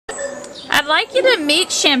I'd like you to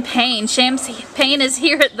meet Champagne. Champagne is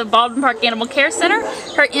here at the Baldwin Park Animal Care Center.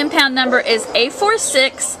 Her impound number is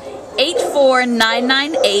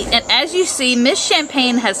A4684998, and as you see, Miss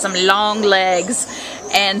Champagne has some long legs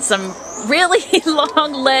and some really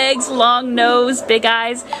long legs, long nose, big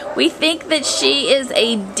eyes. We think that she is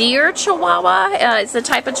a deer Chihuahua. It's the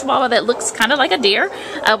type of Chihuahua that looks kind of like a deer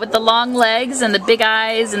with the long legs and the big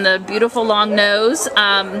eyes and the beautiful long nose.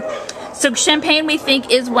 So Champagne, we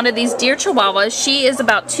think, is one of these deer Chihuahuas. She is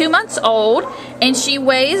about 2 months old and she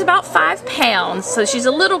weighs about 5 pounds. So she's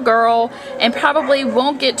a little girl and probably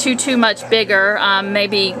won't get too much bigger,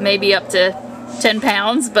 maybe up to 10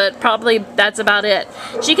 pounds, but probably that's about it.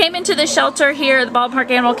 She came into the shelter here at the Baldwin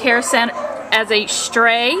Park Animal Care Center as a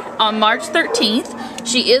stray on March 13th.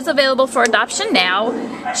 She is available for adoption now.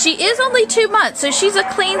 She is only 2 months, so she's a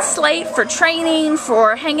clean slate for training,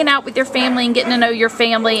 for hanging out with your family and getting to know your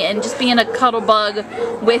family and just being a cuddle bug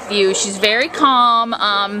with you. She's very calm.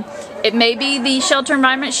 It may be the shelter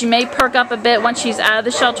environment. She may perk up a bit once she's out of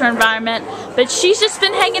the shelter environment, but she's just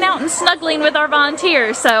been hanging out and snuggling with our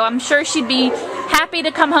volunteers, so I'm sure she'd be happy to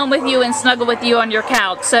come home with you and snuggle with you on your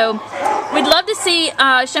couch. So we'd love to see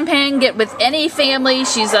Champagne get with any family.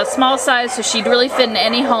 She's a small size, so she'd really fit in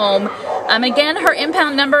any home. Again, her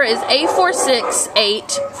impound number is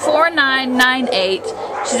A4684998.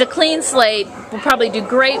 She's a clean slate. Will probably do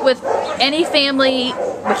great with any family,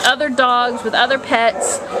 with other dogs, with other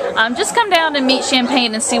pets. Just come down and meet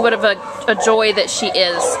Champagne and see what of a joy that she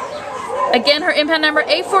is. Again, her impound number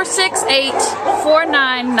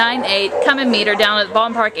A4684998. Come and meet her down at the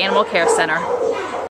Baldwin Park Animal Care Center.